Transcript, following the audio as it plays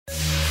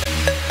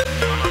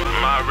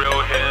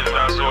real hitters,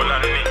 that's all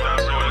I need.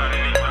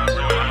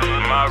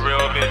 My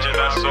real bitches,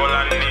 that's all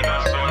I need.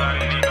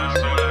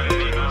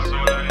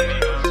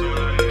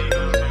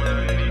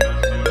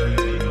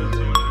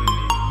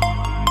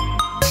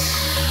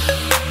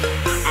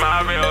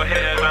 My real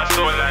hitters, that's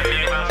all I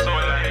need.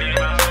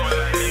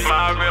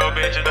 My real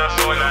bitches, that's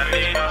all I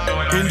need.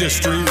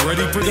 Industry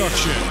Ready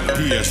Production,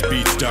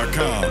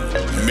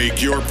 psbeats.com.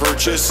 Make your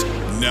purchase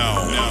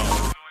now.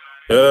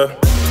 Yeah.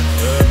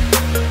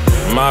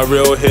 My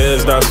real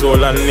hitters, that's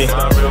all I need.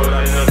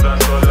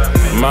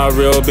 My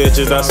real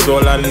bitches, that's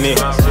all I need.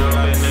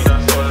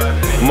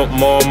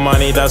 More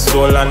money, that's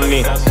all I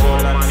need.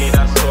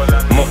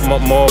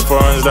 More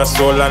friends, that's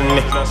all I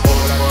need.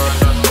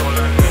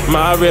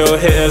 My real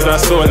hitters,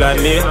 that's all I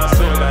need.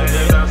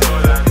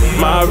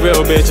 My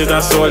real bitches,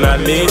 that's all I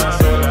need.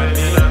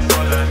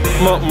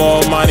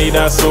 More money,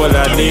 that's all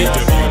I need.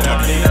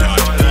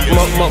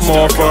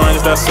 More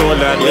friends, that's all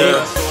I need.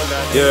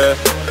 Yeah.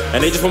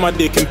 And they just want my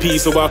dick in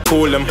peace, so I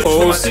call them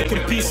hoes.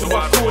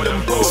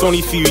 It's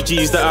only few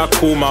G's that I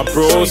call my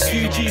bros.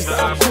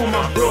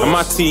 And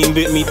my team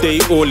with me, they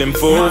all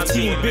involved.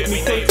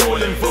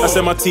 I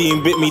said my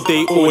team with me,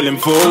 they all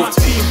involved.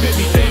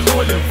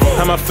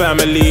 And my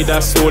family,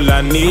 that's all I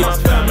need.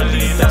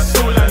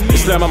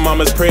 It's like my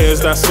mama's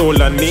prayers, that's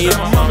all I need.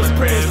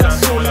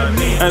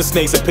 And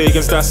snakes and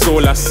pagans, that's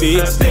all I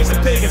see.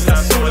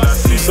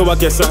 So I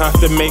guess I have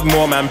to make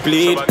more man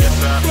bleed.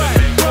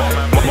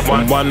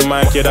 One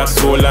mic, yeah,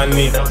 that's all I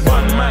need.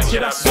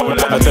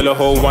 I tell a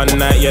whole one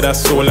night, yeah,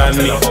 that's all I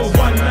need.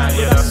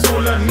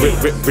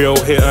 Real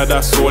hitter,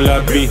 that's all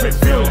I be.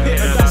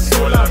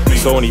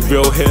 So only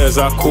real hitters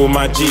I call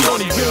my G.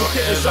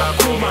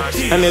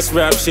 And this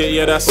rap shit,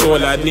 yeah, that's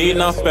all I need.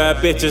 Enough bad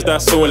bitches,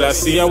 that's all I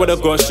see. I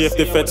would've got shift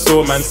if it's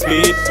all man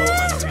speed.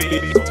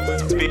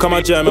 Come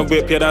on, German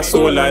whip, yeah, that's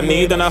all I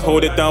need. And I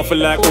hold it down for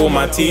like all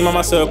my team. And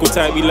my circle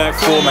type be like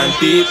 4 man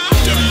deep.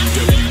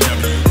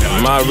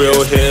 My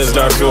real hitters,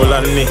 that's all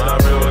I need.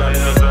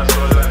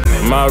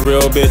 My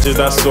real bitches,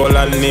 that's all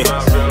I need.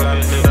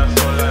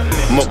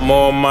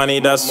 More money,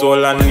 that's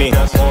all I need.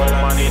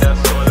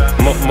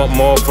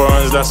 More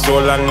friends, that's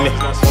all I need.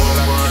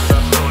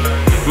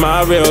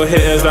 My real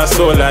hitters, that's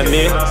all I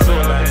need.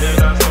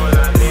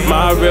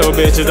 My real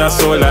bitches,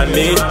 that's all I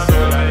need.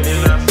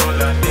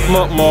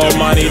 More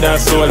money,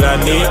 that's all I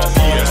need.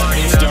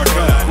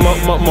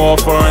 More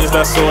friends,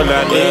 that's all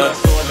I need.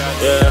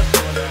 Yeah.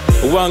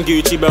 One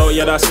Gucci belt,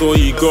 yeah, that's all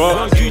you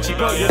got.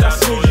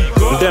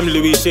 Them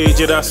Louis shades,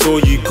 yeah, that's all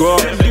you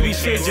got.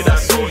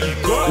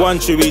 One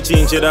Chewy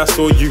jeans, yeah, that's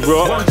all you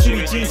rock.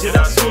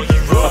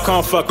 I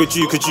can't fuck with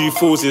you, cause you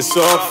fools is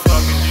soft.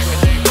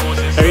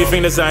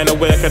 Everything designer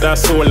wear, cause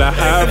that's all I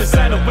have.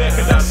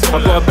 I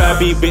got a bad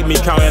beat with me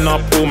counting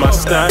up all my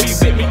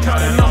stacks. And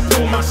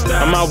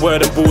my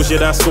word and bullshit,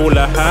 that's all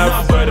I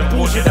have.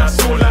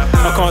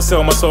 I can't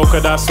sell my soul,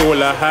 cause that's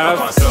all I have.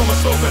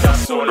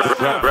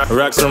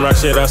 Racks and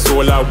racks, yeah, that's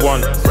all I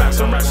want.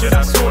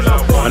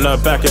 And her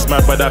back is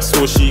mad, but that's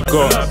all she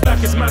got.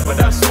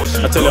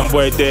 I tell him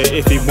boy there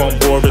if he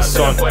want war, it's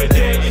on.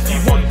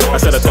 I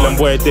said I tell him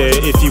boy there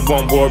if you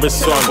want war,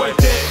 it's on.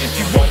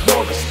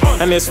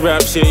 And this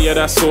rap shit, yeah,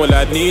 that's all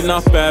I need.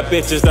 Enough bad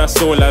bitches, that's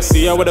all I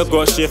see. I would've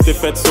got shift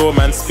if it's all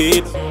man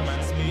speed.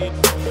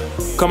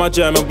 Come on,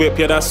 German whip,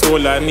 yeah, that's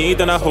all I need.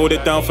 And I hold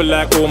it down for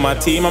like all my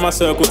team. And my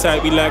circle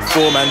type be like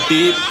 4 man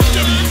deep.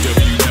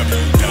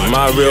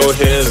 My real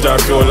hitters,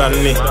 that's all I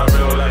need.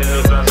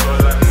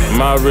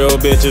 My real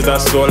bitches,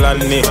 that's all I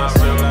need.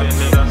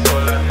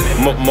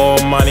 More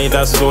money,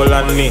 that's all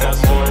I need.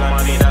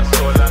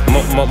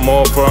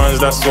 More friends,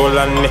 that's all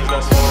I need.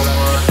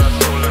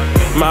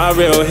 My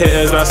real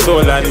hitters, that's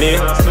all I need.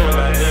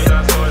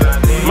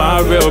 My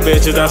real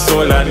bitches, that's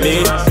all I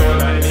need.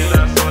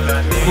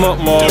 More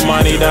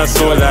money, that's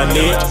all I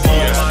need.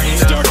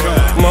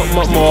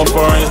 More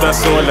friends,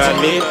 that's all I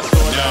need.